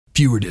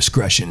Viewer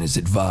discretion is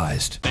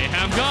advised. They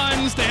have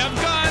guns. They have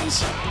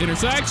guns.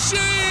 Intersection.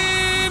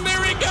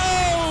 There he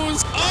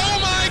goes. Oh,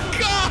 my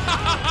God.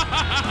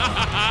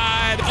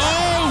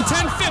 Oh,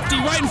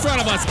 1050 right in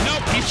front of us.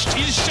 Nope, he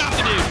just shot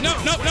the dude.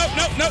 Nope.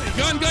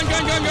 Gun.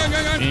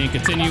 And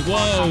continue.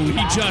 Whoa, he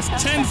just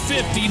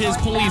 1050'd his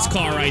police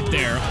car right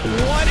there.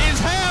 What is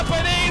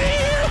happening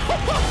here?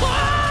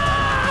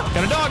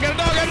 Got a dog.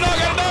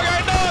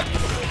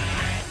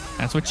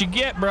 That's what you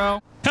get,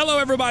 bro. Hello,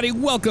 everybody.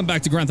 Welcome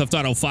back to Grand Theft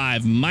Auto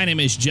 5. My name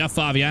is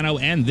jfavignano,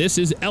 and this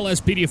is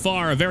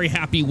LSPDFR. A very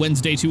happy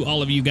Wednesday to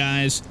all of you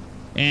guys.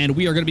 And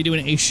we are going to be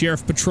doing a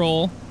sheriff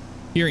patrol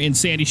here in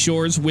Sandy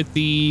Shores with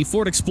the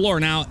Ford Explorer.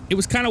 Now, it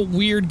was kind of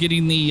weird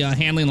getting the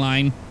handling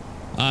line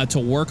to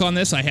work on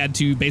this. I had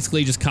to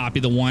basically just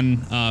copy the one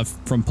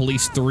from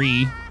Police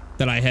 3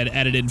 that I had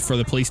edited for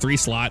the Police 3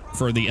 slot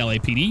for the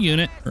LAPD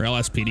unit, or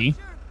LSPD,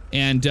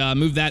 and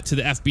move that to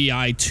the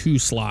FBI 2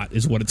 slot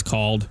is what it's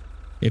called.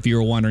 If you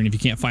were wondering, if you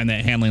can't find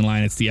that handling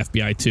line, it's the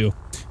FBI 2.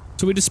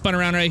 So we just spun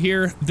around right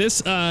here.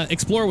 This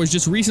Explorer was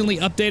just recently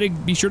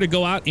updated. Be sure to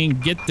go out and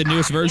get the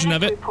newest version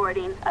of it. We're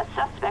going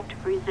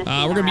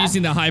to be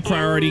using the high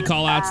priority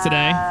callouts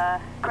today.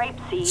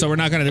 So we're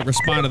not going to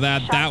respond to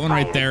that. That one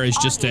right there is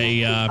just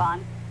a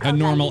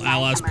normal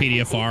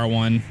LSPDFR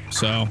one.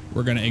 So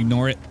we're going to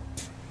ignore it.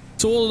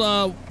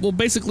 So we'll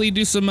basically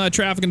do some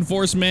traffic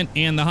enforcement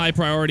and the high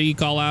priority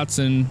callouts,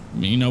 and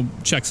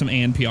check some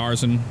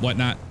ANPRs and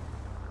whatnot.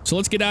 So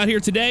let's get out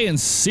here today and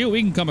see what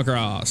we can come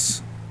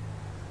across.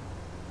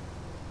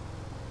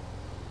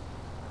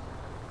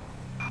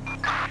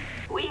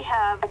 We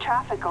have a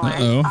traffic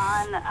alert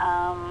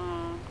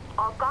on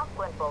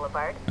Algonquin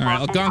Boulevard. All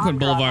right, Algonquin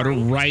Boulevard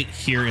right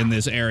here in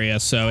this area.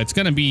 So it's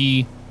going to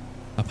be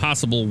a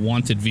possible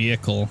wanted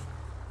vehicle.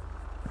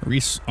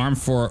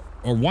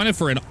 Wanted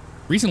for a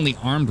recently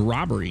armed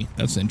robbery.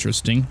 That's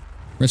interesting.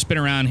 We're going to spin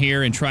around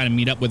here and try to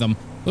meet up with them.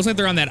 Looks like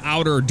they're on that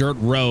outer dirt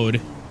road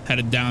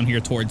headed down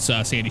here towards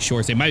Sandy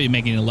Shores. They might be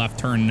making a left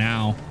turn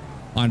now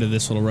onto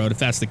this little road. If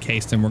that's the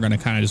case, then we're going to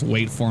kind of just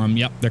wait for them.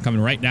 Yep, they're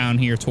coming right down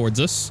here towards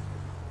us.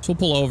 So we'll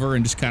pull over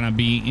and just kind of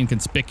be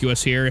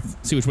inconspicuous here.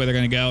 See which way they're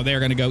going to go. They're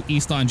going to go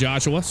east on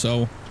Joshua.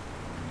 So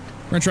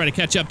we're going to try to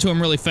catch up to them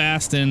really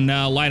fast and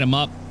light them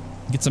up.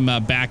 Get some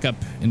backup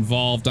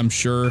involved, I'm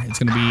sure. It's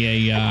going to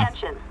be a...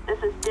 Attention,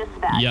 this is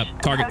dispatch.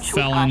 Yep, target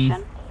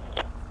felon.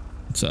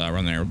 Let's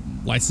run their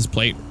license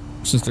plate.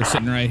 Since they're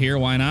sitting right here,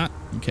 why not?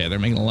 Okay, they're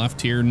making a left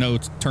here. No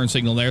turn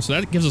signal there, so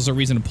that gives us a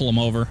reason to pull them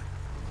over.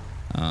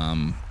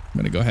 I'm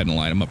going to go ahead and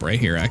light them up right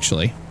here,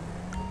 actually.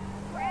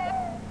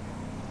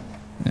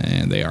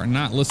 And they are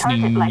not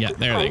listening yet.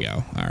 There they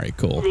go. All right,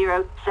 cool.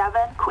 07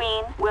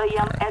 Queen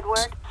William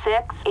Edward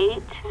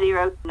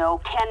 680 no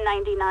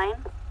 1099.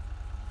 All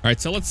right,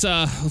 so let's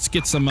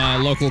get some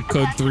local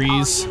code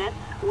 3s.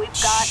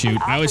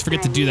 Shoot, I always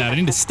forget to do that. I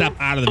need to step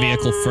out of the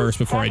vehicle first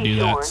before I do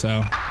that.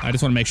 So I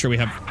just want to make sure we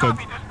have code.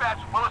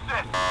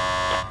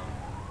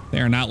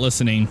 They are not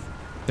listening.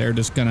 They're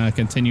just gonna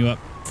continue up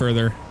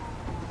further.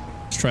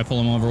 Let's try pull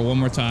them over one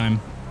more time.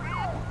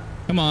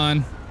 Come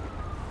on.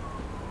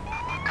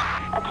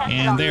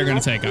 And they're going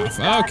to take off.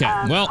 Okay,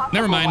 well,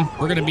 never mind.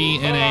 We're going to be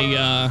in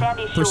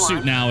a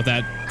pursuit now with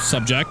that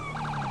subject.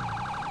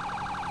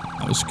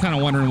 I was kind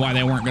of wondering why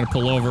they weren't going to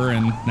pull over,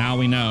 and now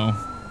we know.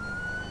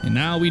 And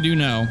now we do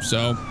know.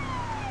 So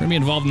we're going to be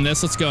involved in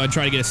this. Let's go and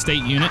try to get a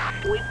state unit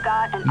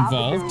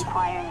involved.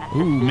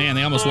 Ooh, man,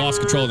 they almost lost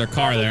control of their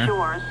car there.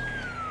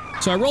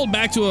 So I rolled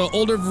back to an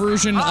older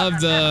version of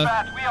the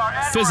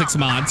physics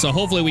mod, so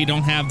hopefully we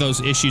don't have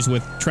those issues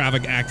with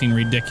traffic acting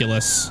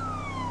ridiculous.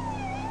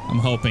 I'm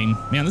hoping.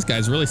 Man, this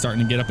guy's really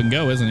starting to get up and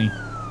go, isn't he?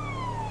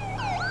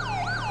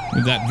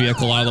 Move that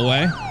vehicle out of the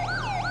way.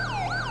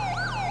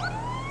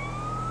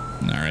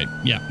 All right.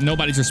 Yeah,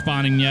 nobody's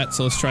responding yet,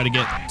 so let's try to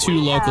get 2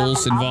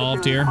 locals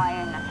involved here.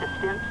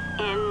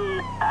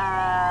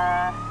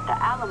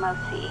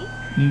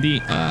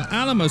 The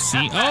Alamo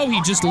Sea. Oh,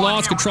 he just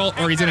lost control,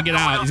 or he's going to get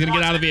out. He's going to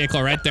get out of the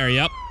vehicle right there.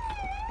 Yep.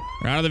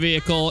 They're out of the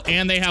vehicle,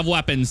 and they have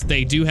weapons.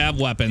 They do have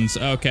weapons.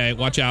 Okay,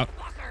 watch out.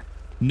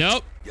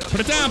 Nope.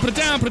 Put it down, put it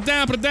down, put it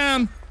down, put it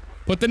down.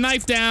 Put the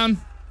knife down.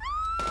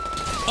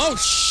 Oh,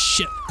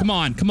 shit. Come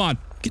on, come on.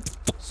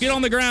 Get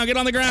on the ground, get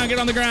on the ground, get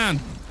on the ground.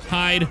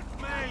 Hide.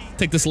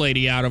 Take this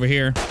lady out over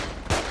here.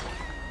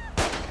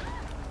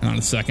 Hang on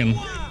a second.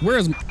 Where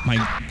is my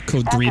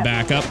code 3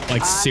 backup?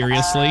 Like,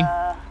 seriously?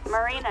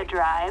 Marina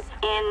Drive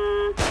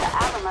in the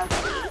Alamo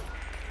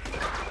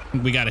Sea.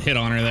 We got a hit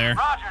on her there.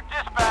 Roger,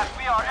 dispatch,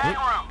 we are en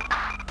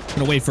route.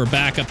 Gonna wait for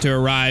backup to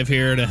arrive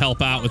here to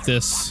help out with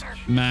this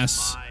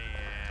mess.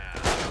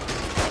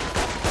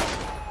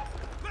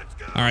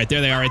 All right,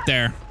 there they are right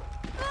there.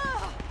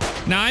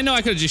 Now, I know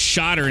I could have just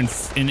shot her and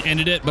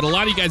ended it, but a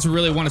lot of you guys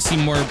really want to see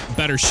more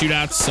better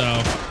shootouts, so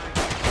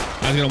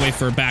I was going to wait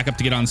for backup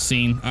to get on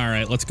scene. All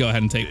right, let's go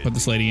ahead and put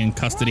this lady in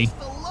custody.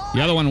 The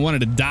other one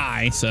wanted to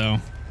die, so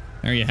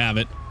there you have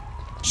it.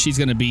 She's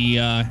going to be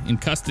in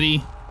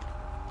custody.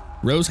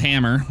 Rose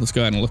Hammer. Let's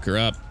go ahead and look her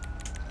up.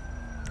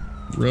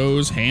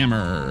 Rose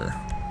Hammer.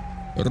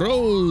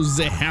 Rose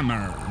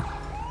Hammer.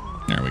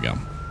 There we go.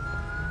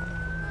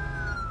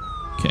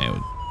 Okay,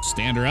 we'll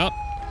stand her up.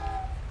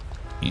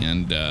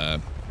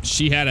 And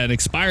she had an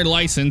expired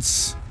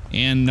license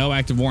and no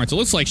active warrants. It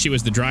looks like she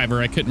was the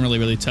driver. I couldn't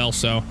really tell,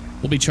 so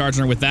we'll be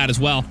charging her with that as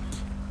well.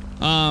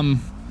 All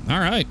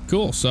right,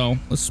 cool. So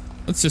let's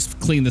just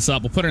clean this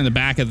up. We'll put her in the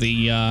back of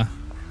the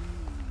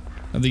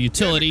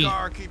utility.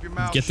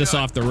 Get this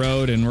off the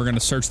road, and we're gonna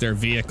search their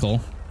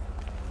vehicle.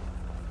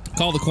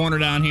 Call the corner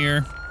down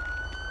here.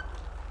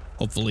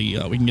 Hopefully,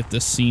 we can get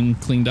this scene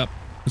cleaned up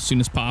as soon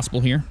as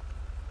possible here.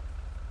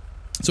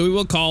 So we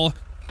will call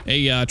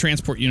a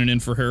transport unit in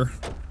for her.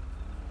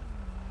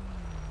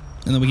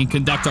 And then we can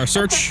conduct our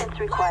search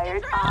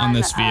on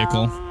this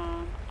vehicle.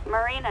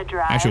 Marina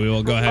Drive. Actually, we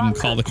will go ahead and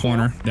call the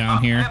corner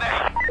down here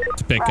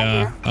to pick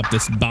up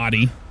this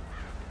body.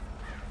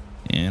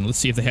 And let's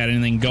see if they had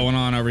anything going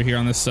on over here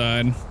on this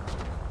side.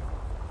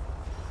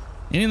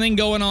 Anything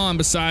going on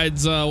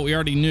besides what we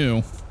already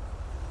knew?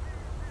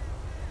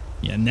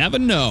 You never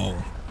know.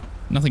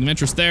 Nothing of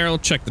interest there. We'll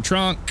check the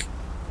trunk.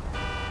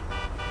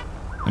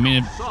 I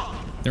mean,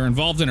 if they're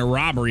involved in a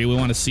robbery, we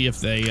want to see if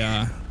they...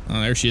 oh,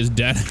 there she is,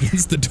 dead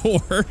against the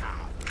door.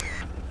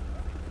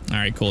 All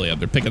right, cool. Yeah,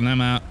 they're picking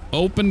them out.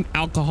 Open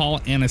alcohol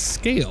and a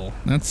scale.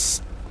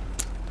 That's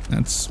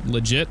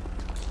legit.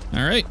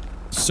 All right,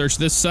 search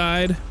this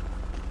side.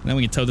 Then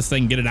we can tow this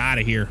thing and get it out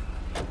of here.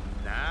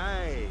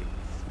 Nice.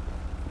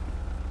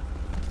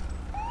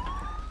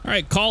 All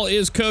right, call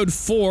is code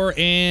 4,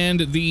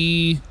 and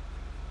the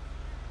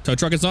tow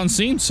truck is on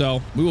scene,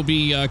 so we will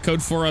be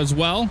code 4 as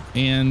well,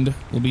 and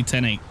we'll be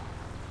 10-8.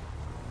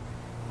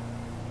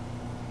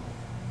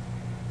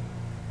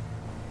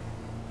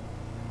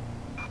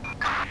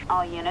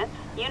 All units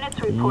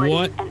reporting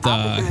What an the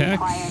officer heck?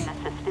 requiring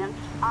assistance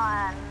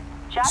on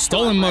Joshua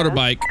Stolen Road.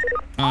 motorbike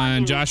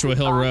on Joshua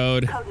Hill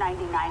Road. Code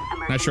 99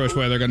 Not sure which emergency.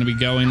 way they're going to be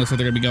going. Looks like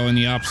they're going to be going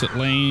the opposite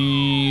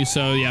lane.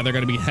 So, yeah, they're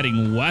going to be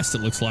heading west,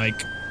 it looks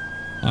like,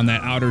 on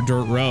that outer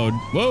dirt road.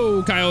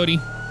 Whoa, coyote.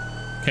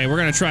 Okay, we're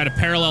going to try to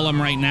parallel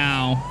them right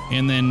now,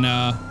 and then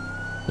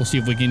we'll see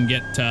if we can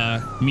get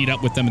meet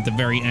up with them at the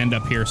very end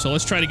up here. So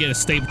let's try to get a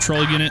state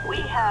patrol unit.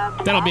 We have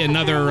an That'll be officer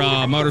another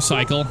needing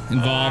motorcycle assistance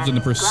involved in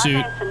the pursuit.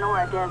 Grande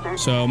Sonora Desert.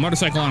 So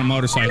motorcycle on a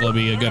motorcycle would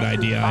be a good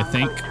idea, I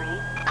think.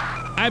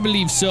 I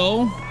believe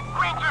so.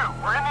 Green 2,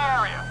 we're in the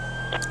area.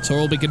 So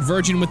we'll be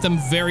converging with them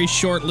very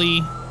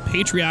shortly.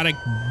 Patriotic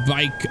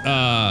bike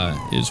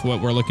is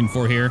what we're looking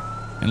for here.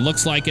 And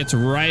looks like it's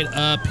right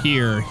up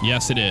here.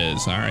 Yes, it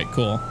is. All right,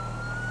 cool.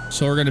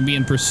 So we're going to be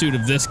in pursuit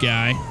of this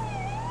guy.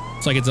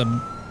 It's like it's a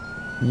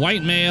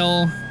white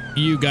male.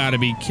 You got to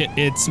be kidding.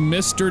 It's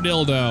Mr.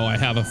 Dildo, I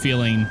have a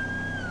feeling.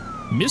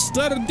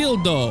 Mr.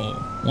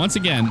 Dildo. Once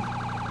again.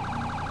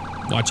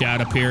 Watch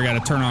out up here. Got to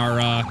turn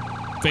our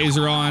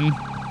phaser on.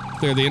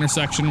 Clear the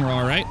intersection. We're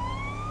all right.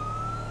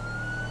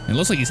 It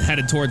looks like he's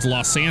headed towards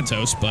Los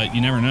Santos, but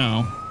you never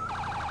know.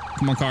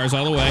 Come on, cars,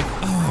 all the way.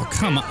 Oh,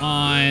 come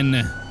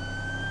on.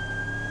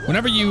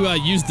 Whenever you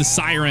use the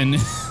siren,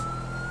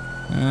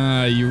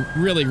 you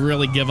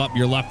really give up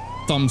your left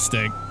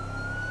thumbstick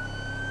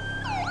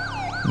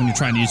when you're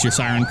trying to use your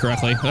siren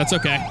correctly. That's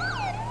okay.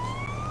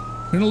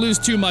 We're going to lose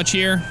too much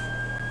here.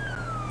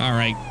 All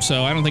right,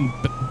 so I don't think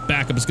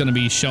backup is going to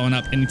be showing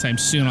up anytime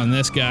soon on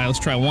this guy. Let's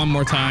try one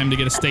more time to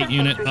get a state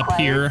unit up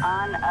here.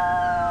 On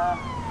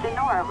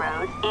Sonora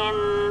Road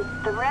in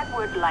the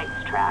Redwood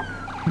Lights track.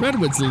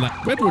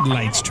 Redwood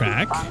Lights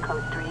track. On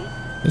code 3.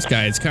 This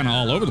guy is kind of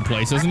all over the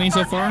place, isn't he,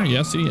 so far?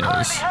 Yes, he is.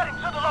 Currently heading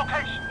to the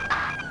location.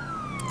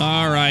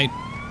 All right.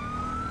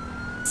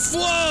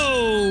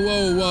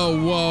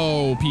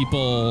 Whoa,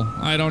 people.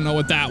 I don't know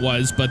what that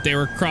was, but they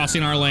were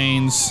crossing our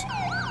lanes.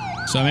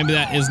 So maybe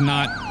that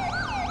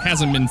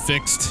hasn't been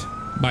fixed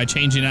by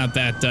changing out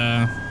that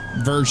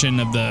version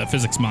of the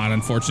physics mod,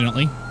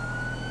 unfortunately.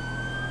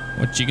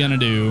 What you gonna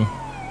do?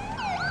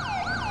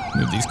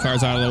 Move these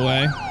cars out of the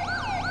way.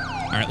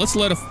 All right, let's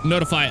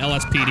notify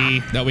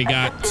LSPD that we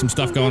got some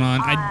stuff going on.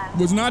 I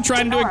was not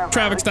trying to do a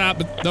traffic stop,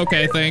 but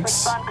okay,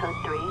 thanks. On code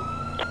 3.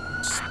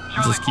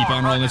 Just keep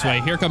on rolling this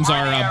way. Here comes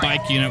our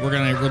bike unit. We're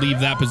going to relieve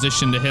that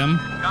position to him,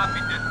 Copy,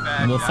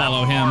 dispatch. and we'll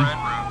follow him.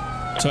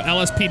 So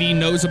LSPD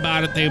knows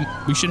about it.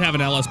 We should have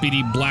an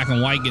LSPD black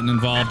and white getting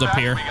involved up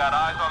here. We got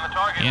eyes on the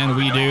target. And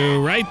we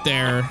do right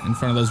there in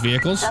front of those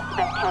vehicles. All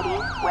Suspect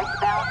heading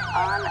westbound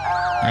on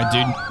right,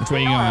 dude. Which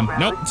way you going?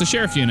 Nope, it's a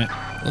sheriff unit.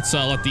 Let's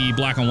let the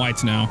black and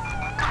whites know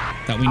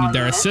that we need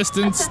their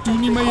assistance. Do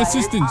you need my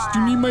assistance? Do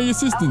you need my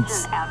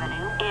assistance?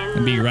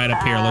 And be right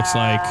up here, looks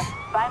like.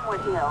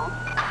 Vinewood Hills.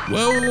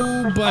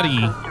 Whoa,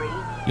 buddy.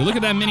 You look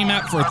at that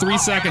mini-map for 3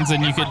 seconds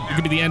and it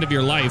could be the end of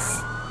your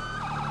life.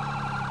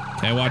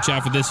 Okay, watch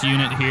out for this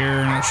unit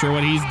here. Not sure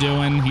what he's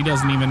doing. He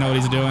doesn't even know what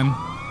he's doing.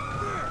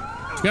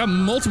 We've got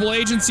multiple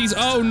agencies.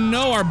 Oh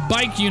no, our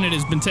bike unit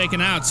has been taken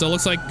out. So it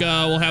looks like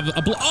we'll have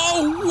a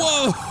oh,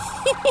 whoa!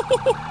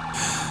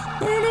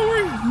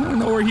 I don't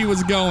know where he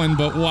was going,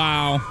 but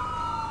wow.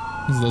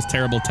 These are those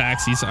terrible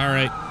taxis. All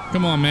right,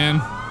 come on, man.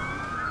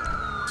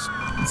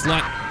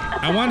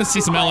 I want to see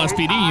some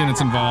LSPD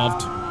units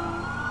involved.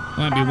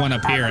 Might be one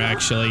up here,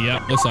 actually.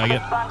 Yep, looks like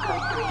it. Respond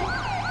code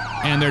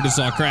 3. And they're just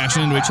all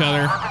crashing into each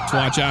other. Let's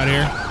watch out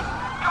here.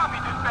 Copy,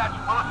 dispatch.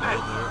 We'll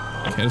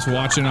assist. Okay, just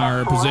watching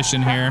our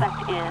position here.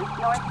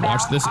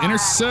 Watch this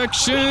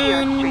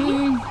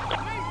intersection.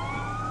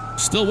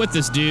 Still with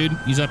this dude.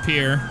 He's up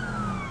here.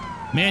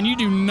 Man, you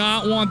do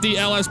not want the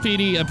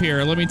LSPD up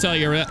here. Let me tell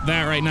you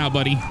that right now,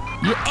 buddy.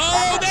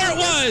 Oh, there it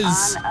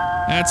was.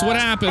 That's what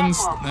happens.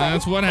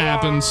 That's what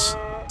happens.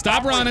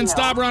 Stop running.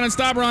 Stop running.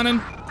 Stop running.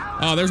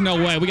 Oh, there's no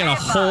way. We got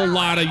a whole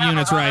lot of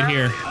units right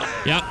here.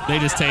 Yep, they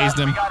just tased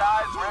him.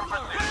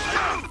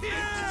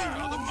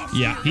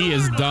 Yeah, he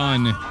is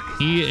done.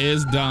 He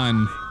is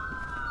done.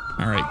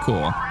 All right,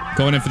 cool.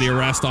 Going in for the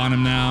arrest on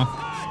him now.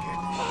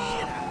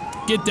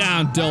 Get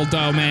down,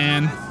 dildo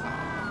man.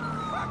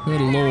 Good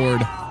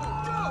lord.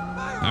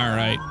 All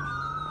right.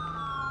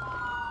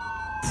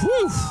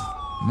 Whew.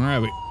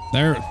 All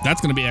right,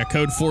 that's going to be a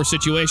code 4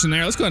 situation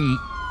there. Let's go ahead and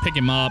pick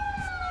him up.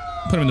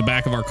 Put him in the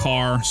back of our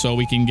car so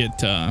we can get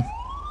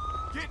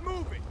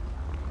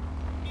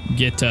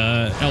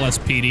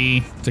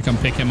LSPD to come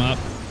pick him up.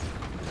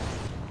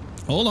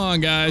 Hold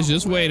on, guys.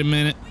 Just wait a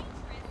minute.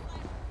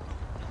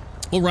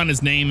 We'll run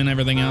his name and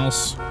everything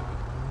else.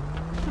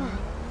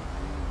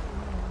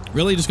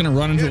 Really? Just gonna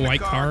run into a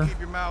white car? Keep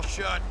your mouth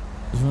shut.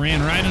 Just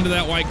ran right into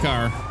that white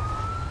car.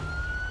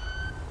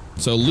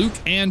 So Luke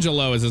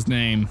Angelo is his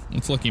name.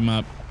 Let's look him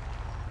up.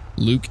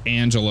 Luke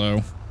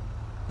Angelo.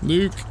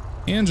 Luke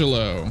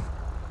Angelo.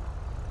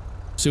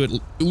 See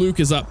what Luke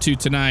is up to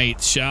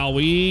tonight, shall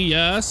we?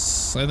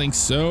 Yes, I think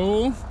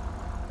so.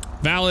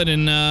 Valid,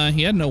 and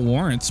he had no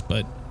warrants,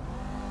 but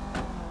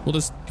we'll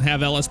just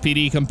have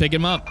LSPD come pick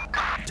him up.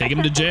 Take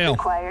him to jail.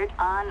 Required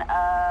on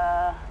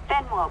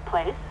Fenwell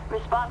Place.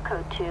 Respond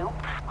code 2. Queen 2,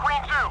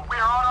 we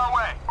are on our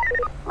way.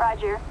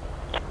 Roger.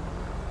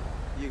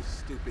 You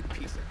stupid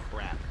piece of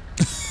crap.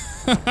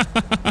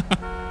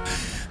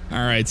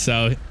 All right,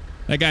 so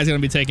that guy's gonna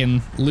be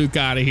taking Luke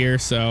out of here,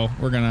 so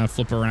we're gonna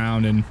flip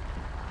around and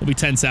we'll be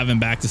 10-7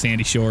 back to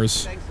Sandy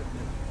Shores. All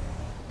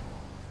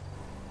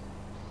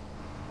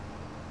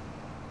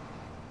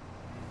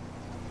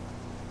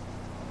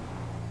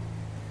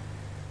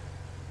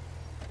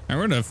right,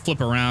 we're gonna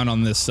flip around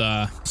on this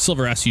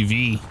silver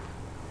SUV.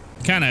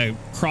 Kind of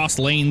cross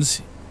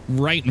lanes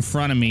right in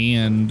front of me,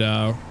 and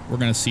we're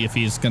gonna see if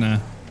he's gonna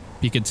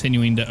be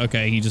continuing to.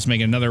 Okay, he's just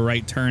making another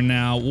right turn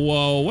now.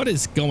 Whoa, what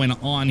is going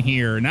on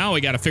here? Now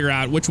we got to figure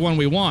out which one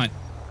we want.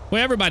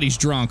 Well, everybody's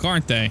drunk,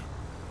 aren't they?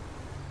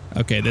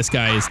 Okay, this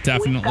guy is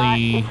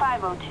definitely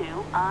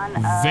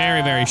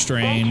very, very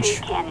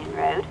strange.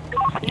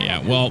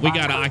 Yeah, well, we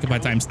got to Occupy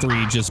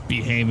 ×3 just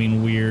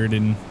behaving weird,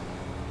 and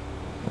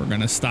we're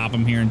going to stop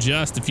him here in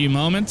just a few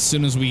moments, as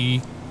soon as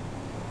we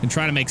can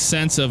try to make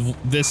sense of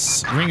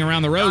this ring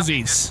around the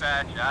rosies.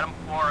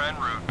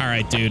 All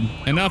right, dude,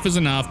 enough is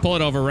enough. Pull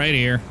it over right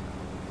here.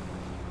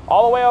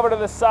 All the way over to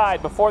the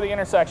side before the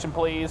intersection,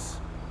 please.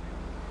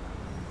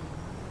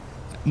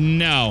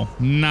 No,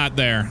 not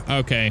there.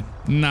 Okay,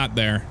 not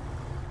there.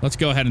 Let's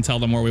go ahead and tell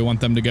them where we want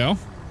them to go.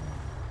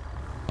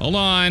 Hold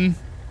on.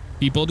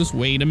 People, just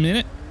wait a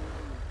minute.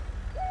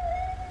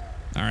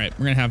 All right,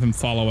 we're going to have him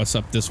follow us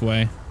up this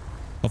way.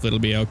 Hopefully it'll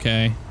be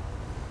okay.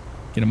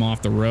 Get him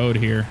off the road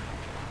here.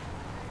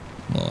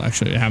 We'll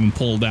actually have him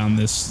pull down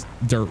this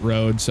dirt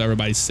road so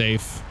everybody's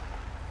safe.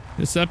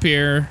 Just up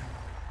here.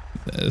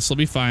 This will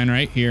be fine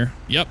right here.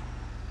 Yep.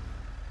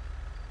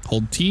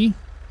 Hold T.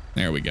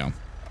 There we go.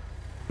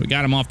 We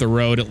got him off the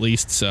road at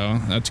least, so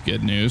that's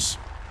good news.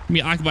 Let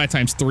me Occupy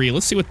 ×3.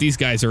 Let's see what these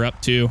guys are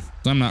up to.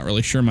 I'm not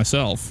really sure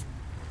myself.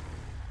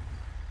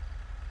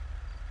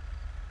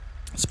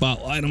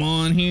 Spotlight them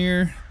on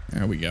here.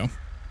 There we go.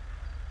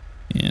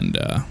 And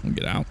we'll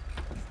get out.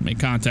 Make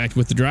contact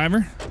with the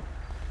driver.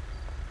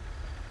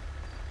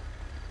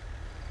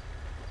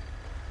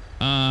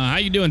 How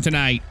you doing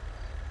tonight?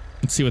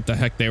 Let's see what the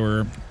heck they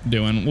were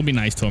doing. We'll be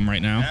nice to them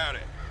right now. Howdy.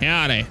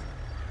 Howdy.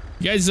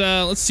 You guys,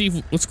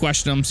 let's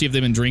question them, see if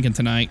they've been drinking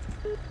tonight.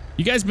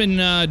 You guys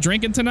been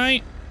drinking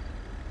tonight?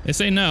 They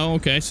say no.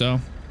 Okay,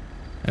 so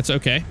that's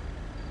okay.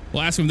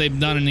 We'll ask them if they've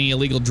done any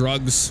illegal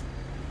drugs.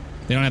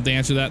 They don't have to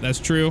answer that. That's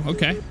true.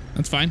 Okay,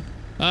 that's fine.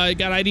 You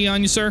got ID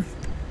on you, sir?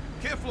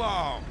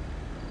 Kiflom.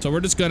 So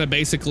we're just gonna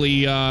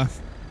basically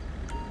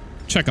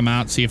check them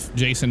out, see if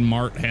Jason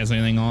Mart has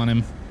anything on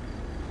him.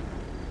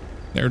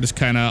 They're just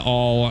kind of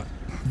all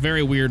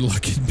very weird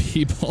looking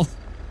people.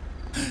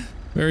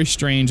 Very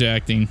strange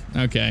acting.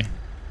 Okay.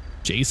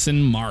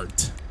 Jason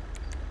Mart.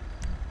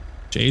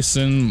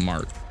 Jason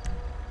Mart.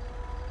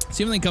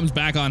 See if anything comes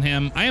back on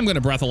him. I am going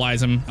to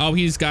breathalyze him. Oh,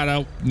 he's got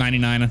a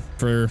 99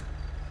 for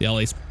the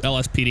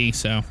LSPD,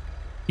 so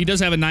he does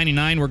have a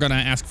 99. We're going to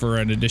ask for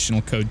an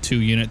additional code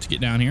 2 unit to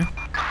get down here.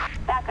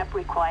 Backup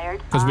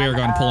required. Because we are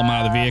going to pull him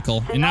out of the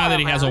vehicle. And now that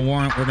he has a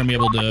warrant, we're going to be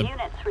able to...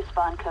 Units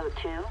respond code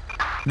 2.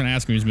 I'm going to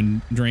ask him if he's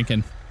been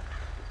drinking.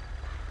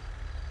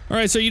 All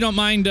right, so you don't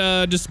mind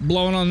just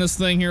blowing on this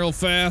thing here real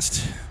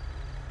fast?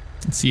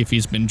 Let's see if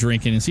he's been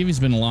drinking and see if he's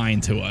been lying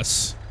to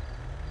us.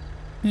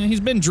 Yeah, he's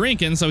been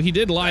drinking, so he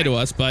did lie to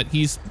us, but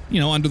he's, you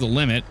know, under the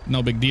limit.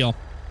 No big deal.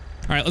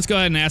 right, let's go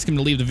ahead and ask him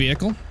to leave the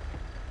vehicle.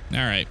 All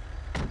right.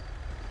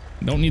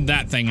 Don't need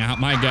that thing out.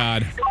 My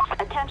God.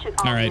 Attention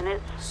all right.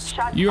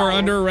 You are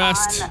under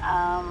arrest.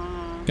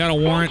 Got a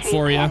warrant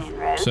for you.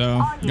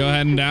 So go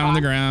ahead and down on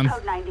the ground.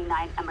 Code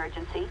 99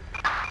 emergency.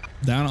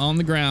 Down on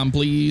the ground,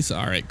 please.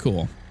 All right,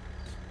 cool.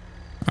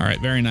 All right,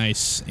 very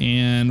nice.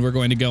 And we're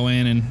going to go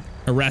in and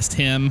arrest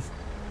him.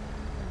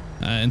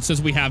 And since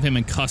we have him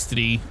in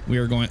custody, we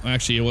are going...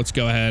 Actually, let's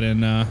go ahead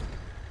and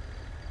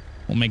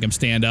we'll make him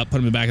stand up, put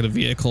him in the back of the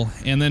vehicle.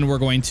 And then we're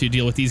going to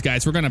deal with these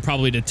guys. We're going to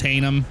probably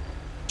detain them,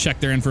 check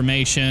their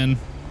information,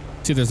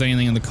 see if there's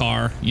anything in the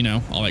car. You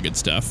know, all that good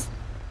stuff.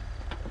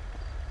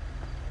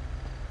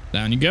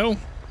 Down you go.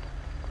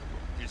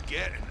 Just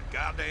get in the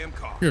goddamn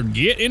car. Here,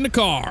 get in the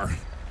car.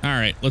 All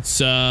right, let's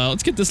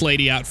get this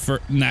lady out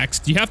for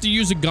next. You have to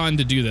use a gun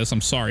to do this. I'm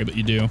sorry, but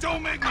you do.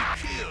 Don't make me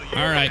kill you.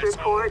 All right.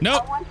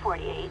 Nope.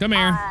 Come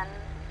here.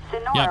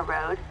 Sonora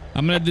Road.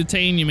 I'm gonna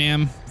detain you,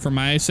 ma'am, for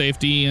my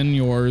safety and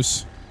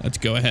yours. Let's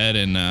go ahead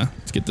and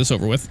let's get this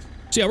over with.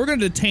 So yeah, we're gonna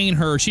detain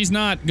her. She's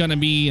not gonna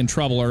be in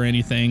trouble or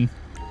anything.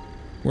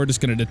 We're just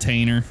gonna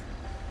detain her,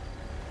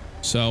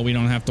 so we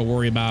don't have to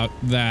worry about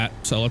that.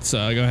 So let's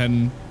go ahead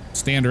and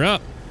stand her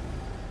up.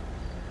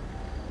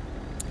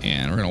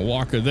 And we're gonna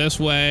walk her this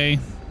way.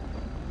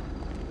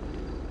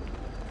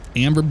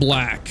 Amber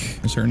Black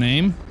is her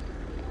name.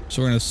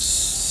 So we're gonna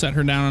set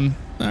her down.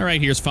 All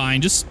right, here's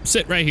fine. Just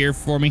sit right here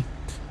for me.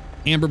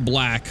 Amber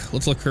Black.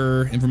 Let's look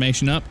her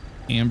information up.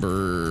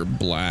 Amber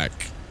Black.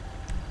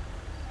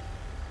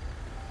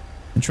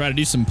 And try to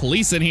do some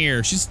police in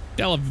here. She's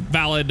got a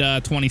valid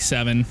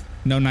 27.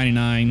 No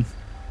 99.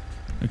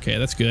 Okay,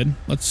 that's good.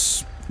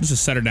 Let's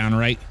just set her down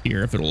right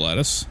here if it'll let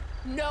us.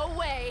 No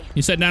way.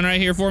 You sit down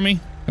right here for me?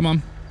 Come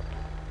on.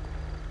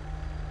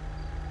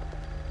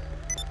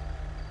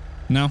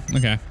 No?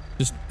 Okay.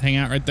 Just hang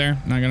out right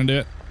there. Not gonna do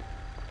it.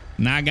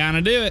 Not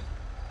gonna do it.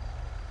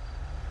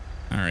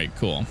 All right,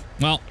 cool.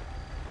 Well,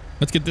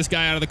 let's get this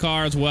guy out of the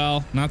car as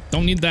well.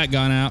 Don't need that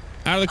gun out.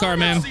 Out of the car,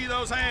 man. See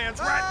those hands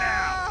right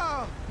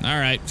now. All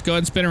right, let's go ahead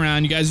and spin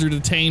around. You guys are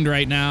detained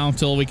right now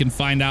until we can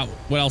find out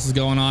what else is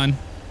going on.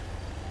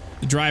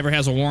 The driver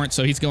has a warrant,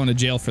 so he's going to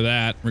jail for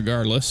that,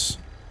 regardless.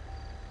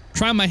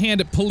 Try my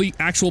hand at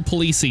actual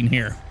policing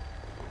here.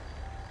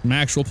 Some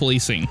actual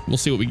policing. We'll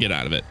see what we get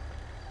out of it.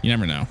 You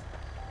never know.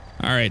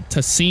 All right,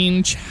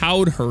 Taseen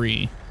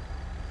Chowdhury.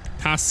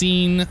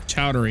 Taseen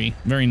Chowdhury.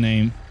 Very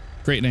name.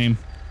 Great name.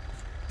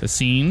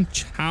 Taseen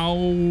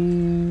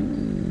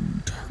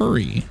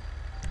Chowdhury.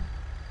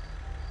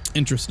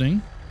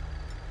 Interesting.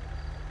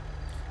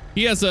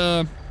 He has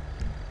a...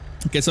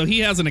 Okay, so he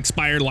has an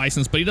expired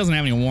license, but he doesn't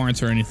have any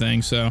warrants or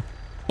anything, so...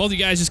 Both of you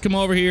guys just come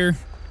over here.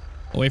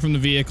 Away from the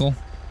vehicle.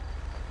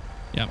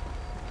 Yep.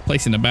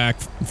 Place in the back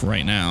for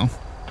right now.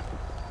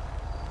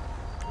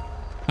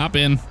 Hop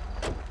in.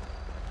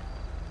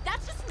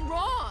 That's just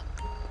wrong.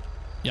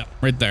 Yep,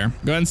 right there.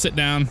 Go ahead and sit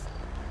down.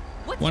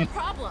 What's your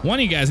problem? One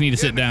of you guys need to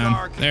sit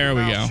down. There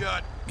we go.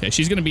 Shut. Okay,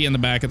 she's going to be in the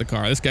back of the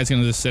car. This guy's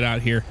going to just sit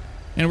out here.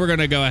 And we're going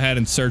to go ahead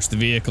and search the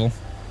vehicle.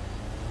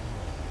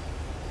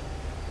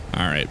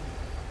 All right.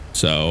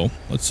 So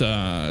let's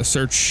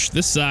search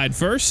this side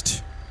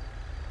first.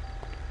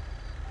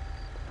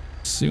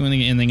 See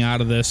anything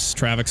out of this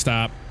traffic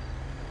stop.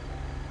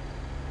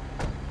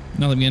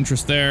 Nothing of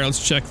interest there.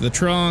 Let's check the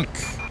trunk.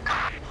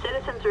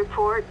 Citizens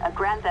report a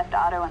Grand Theft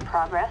Auto in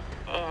progress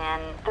in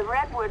the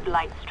Redwood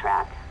Lights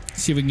track.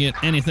 See if we can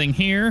get anything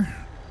here.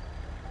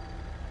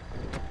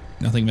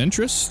 Nothing of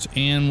interest.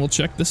 And we'll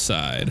check this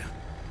side.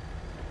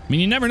 I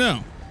mean, you never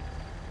know.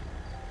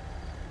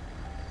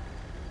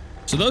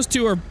 So those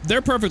two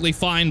they're perfectly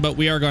fine, but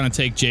we are going to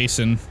take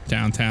Jason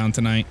downtown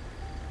tonight.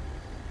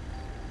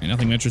 Okay,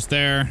 nothing of interest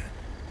there.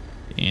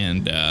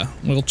 And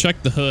we'll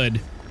check the hood.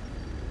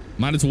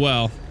 Might as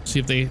well. See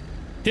if they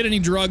hit any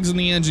drugs in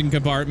the engine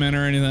compartment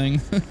or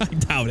anything. I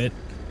doubt it.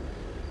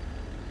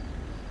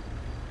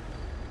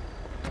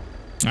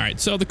 All right,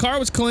 so the car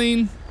was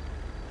clean.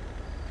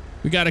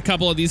 We got a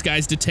couple of these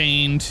guys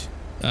detained.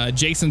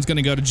 Jason's going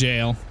to go to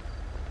jail.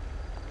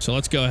 So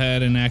let's go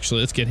ahead and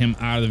let's get him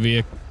out of the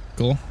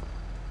vehicle.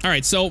 All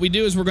right, so what we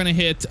do is we're going to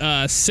hit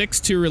 6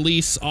 to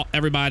release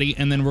everybody,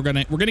 and then we're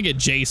going to get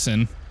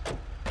Jason.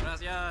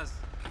 Gracias.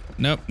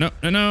 Nope. That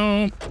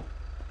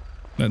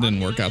didn't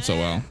work out so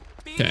well.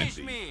 Okay.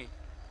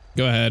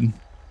 Go ahead.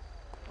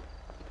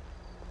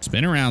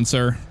 Spin around,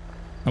 sir.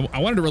 I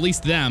wanted to release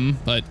them,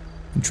 but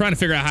I'm trying to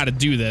figure out how to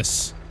do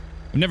this.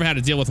 I've never had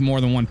to deal with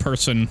more than one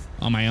person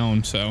on my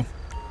own, so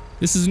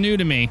this is new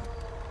to me.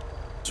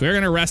 So we're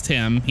going to arrest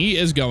him. He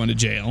is going to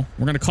jail.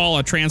 We're going to call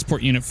a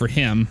transport unit for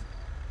him.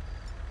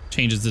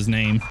 Changes his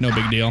name. No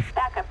big deal.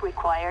 Backup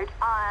required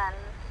on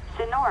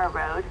Sonora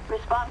Road.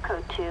 Respond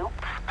code 2.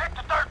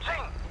 Victor 13.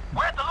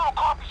 We're at the little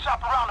coffee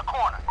shop around the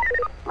corner.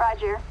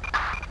 Roger.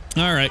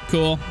 All right,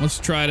 cool. Let's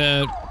try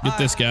to get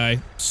this guy.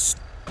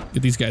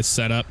 Get these guys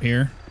set up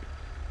here.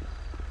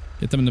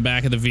 Get them in the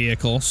back of the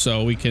vehicle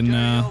so we can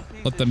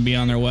let them be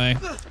on their way.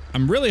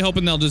 I'm really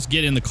hoping they'll just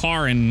get in the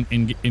car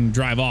and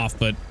drive off,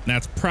 but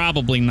that's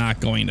probably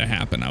not going to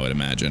happen, I would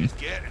imagine.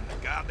 Get in the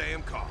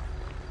goddamn car.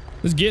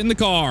 Let's get in the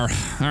car.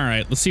 All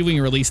right, let's see if we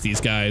can release these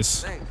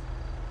guys. Thanks.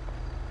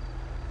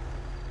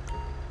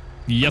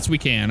 Yes, we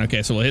can.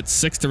 Okay, so we'll hit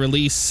 6 to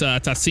release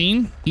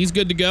Tassin. He's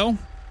good to go.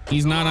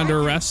 He's not under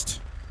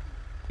arrest.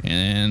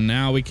 And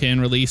now we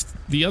can release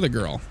the other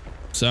girl.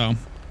 So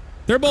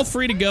they're both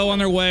free to go on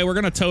their way. We're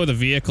going to tow the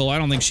vehicle. I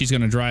don't think she's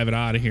going to drive it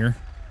out of here.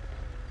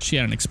 She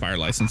had an expired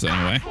license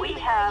anyway. We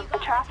have a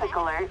traffic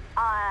alert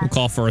on We'll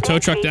call for a tow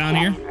truck down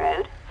here.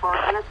 Road for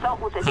an assault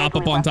with a Hop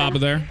up deadly on top weapon.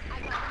 of there.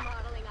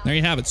 There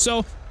you have it.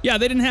 So, yeah,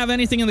 they didn't have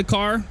anything in the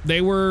car.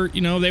 They were,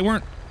 you know, they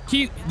weren't.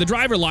 The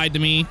driver lied to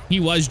me. He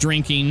was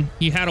drinking.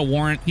 He had a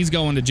warrant. He's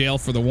going to jail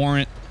for the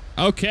warrant.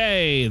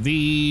 Okay,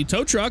 the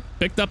tow truck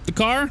picked up the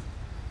car.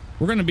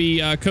 We're going to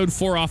be code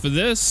 4 off of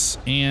this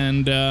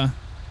and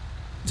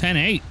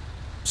 10-8.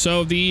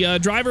 So the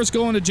driver's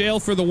going to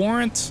jail for the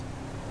warrant.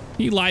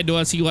 He lied to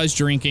us. He was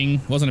drinking.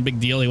 Wasn't a big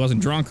deal. He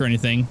wasn't drunk or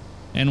anything.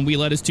 And we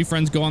let his 2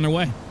 friends go on their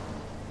way.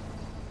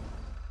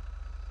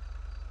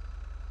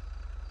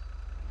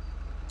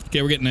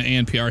 Okay, we're getting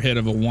an ANPR hit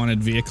of a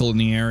wanted vehicle in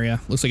the area.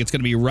 Looks like it's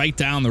going to be right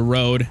down the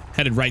road,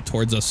 headed right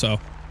towards us. So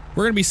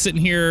we're going to be sitting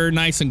here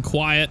nice and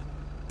quiet.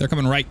 They're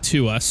coming right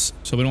to us,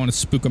 so we don't want to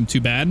spook them too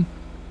bad.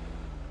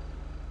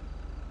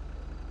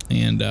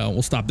 And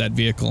we'll stop that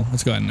vehicle.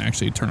 Let's go ahead and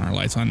actually turn our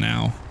lights on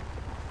now.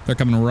 They're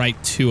coming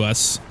right to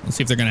us. Let's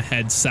see if they're going to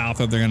head south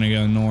or they're going to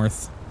go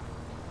north.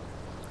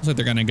 Looks like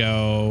they're going to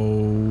go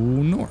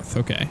north.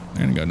 Okay,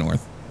 they're going to go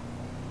north.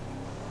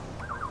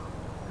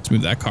 Let's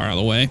move that car out of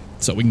the way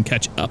so we can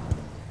catch up.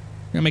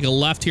 We're gonna make a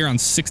left here on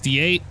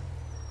 68.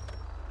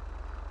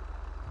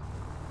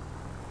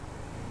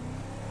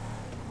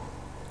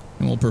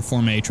 And we'll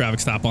perform a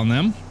traffic stop on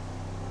them.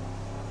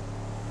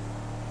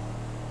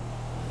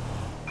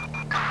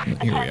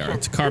 Here we are.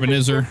 It's a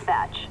Carbonizer.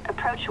 Dispatch.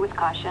 Approach with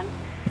caution.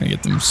 Gonna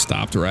get them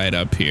stopped right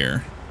up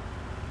here.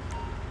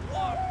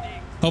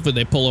 Hopefully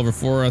they pull over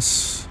for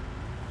us.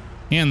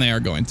 And they are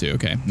going to.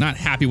 Okay. Not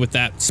happy with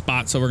that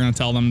spot, so we're going to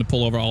tell them to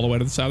pull over all the way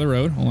to the side of the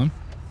road. Hold on.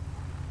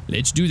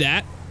 Let's do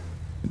that.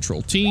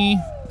 Control T.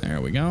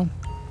 There we go.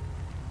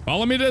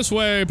 Follow me this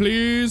way,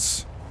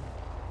 please.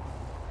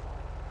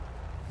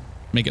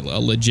 Make it a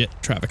legit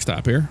traffic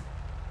stop here.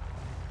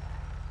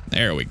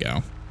 There we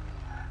go.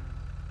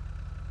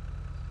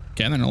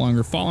 Okay, they're no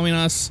longer following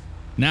us.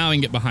 Now we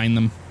can get behind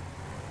them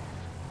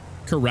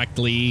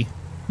correctly.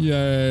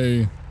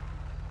 Yay.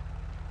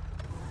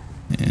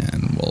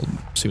 And we'll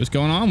see what's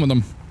going on with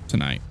them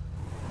tonight.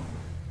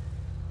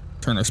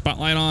 Turn our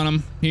spotlight on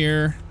them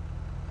here.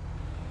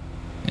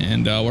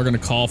 And we're going to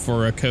call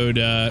for a code.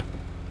 We're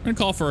going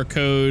to call for a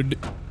code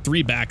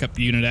 3 backup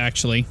unit,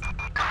 actually.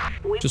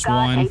 We've Just got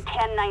one. a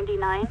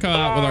 1099. Come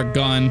out with our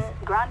gun.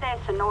 Grande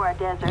Sonora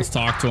Desert. Let's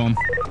talk to them.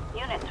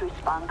 Units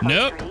respond code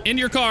Nope. 3. In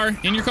your car.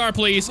 In your car,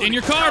 please. In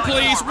your car,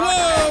 please.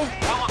 Whoa!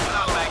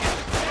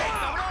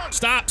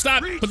 Stop,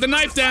 stop. Put the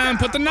knife down.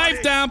 Put the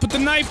knife down. Put the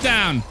knife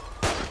down.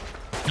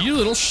 You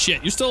little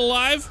shit. You're still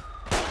alive?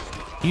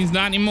 He's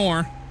not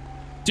anymore.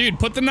 Dude,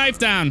 put the knife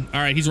down. All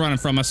right, he's running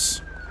from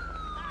us.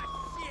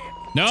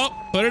 Nope.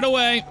 Put it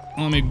away.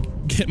 Let me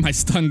get my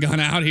stun gun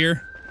out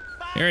here.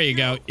 There you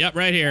go. Yep,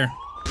 right here.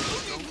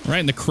 Right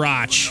in the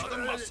crotch.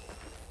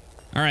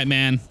 All right,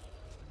 man.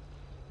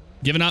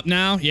 Giving up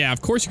now? Yeah,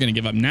 of course you're going to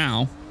give up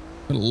now.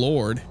 Good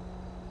Lord.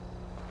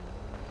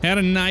 Had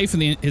a knife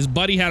and his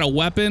buddy had a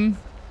weapon.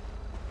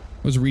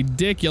 It was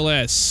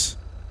ridiculous.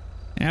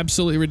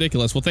 Absolutely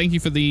ridiculous. Well, thank you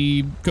for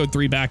the code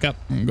 3 backup.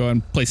 I'm going to go ahead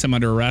and place him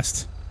under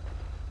arrest.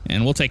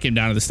 And we'll take him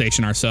down to the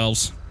station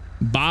ourselves.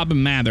 Bob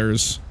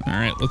Mathers. All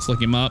right, let's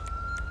look him up.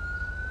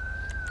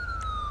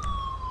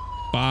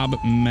 Bob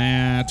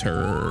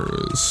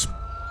Mathers.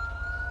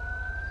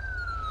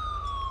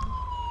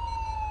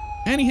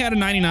 And he had a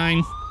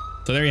 99.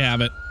 So there you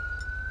have it.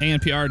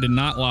 ANPR did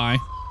not lie.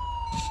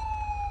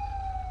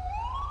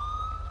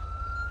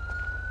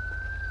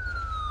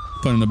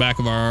 Put him in the back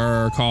of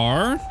our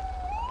car.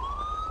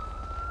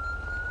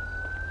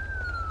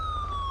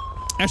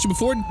 Actually,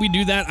 before we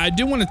do that, I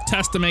do want to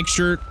test to make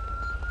sure.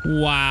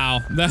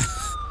 Wow,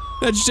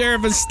 that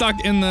sheriff is stuck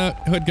in the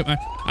hood.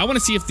 I want to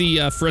see if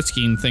the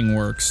frisking thing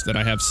works that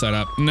I have set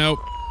up. Nope,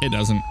 it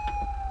doesn't.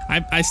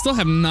 I still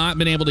have not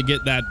been able to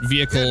get that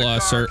vehicle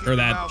search or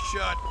that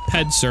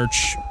PED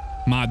search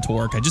mod to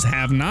work. I just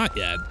have not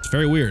yet. It's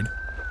very weird.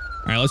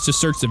 All right, let's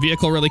just search the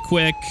vehicle really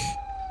quick.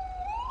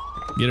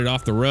 Get it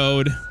off the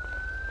road.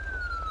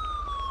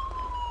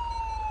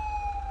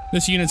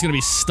 This unit's gonna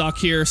be stuck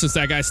here since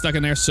that guy's stuck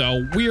in there.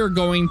 So we are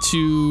going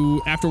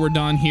to, after we're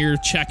done here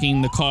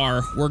checking the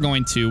car, we're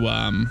going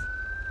to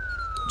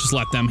just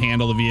let them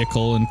handle the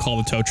vehicle and call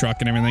the tow truck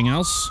and everything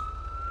else.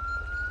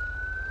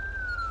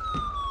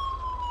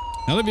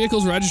 Another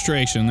vehicle's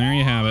registration. There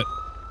you have it.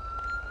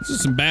 This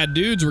is some bad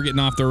dudes we're getting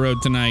off the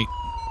road tonight.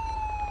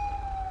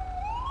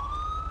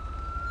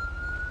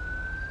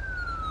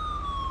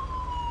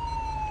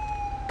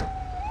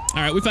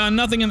 All right, we found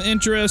nothing of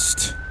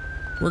interest.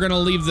 We're going to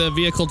leave the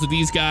vehicle to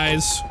these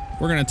guys.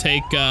 We're going to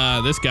take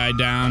this guy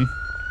down.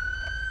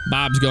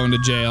 Bob's going to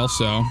jail,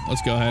 so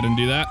let's go ahead and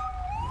do that.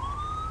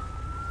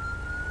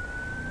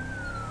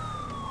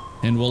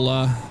 and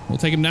we'll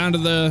take him down to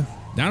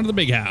the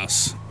big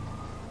house.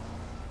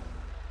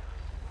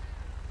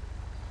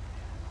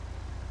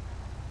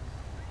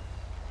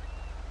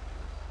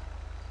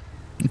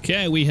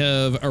 Okay, we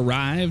have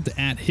arrived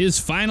at his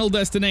final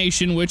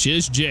destination, which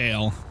is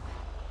jail.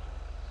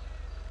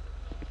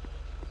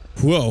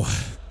 Whoa.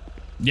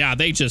 Yeah,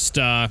 they just,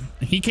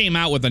 he came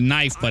out with a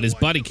knife, but his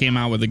buddy came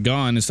out with a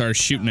gun and started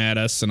shooting at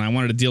us, and I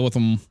wanted to deal with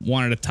them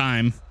one at a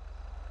time.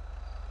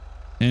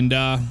 And,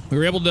 we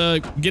were able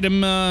to get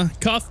him,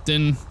 cuffed,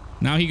 and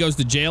now he goes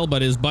to jail,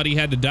 but his buddy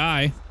had to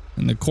die,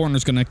 and the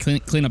coroner's gonna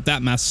clean up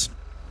that mess.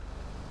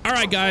 All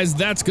right, guys,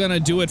 that's gonna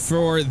do it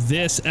for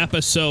this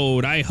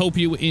episode. I hope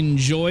you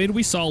enjoyed.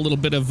 We saw a little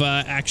bit of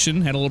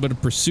action, had a little bit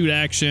of pursuit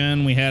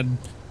action. We had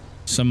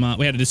some,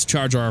 we had to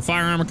discharge our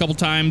firearm a couple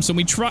times, and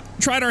we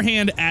tried our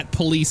hand at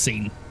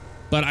policing.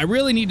 But I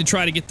really need to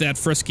try to get that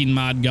frisking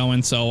mod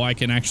going so I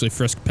can actually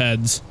frisk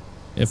peds.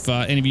 If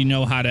any of you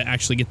know how to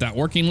actually get that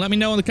working, let me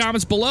know in the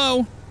comments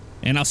below,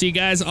 and I'll see you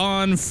guys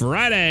on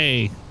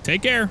Friday.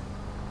 Take care.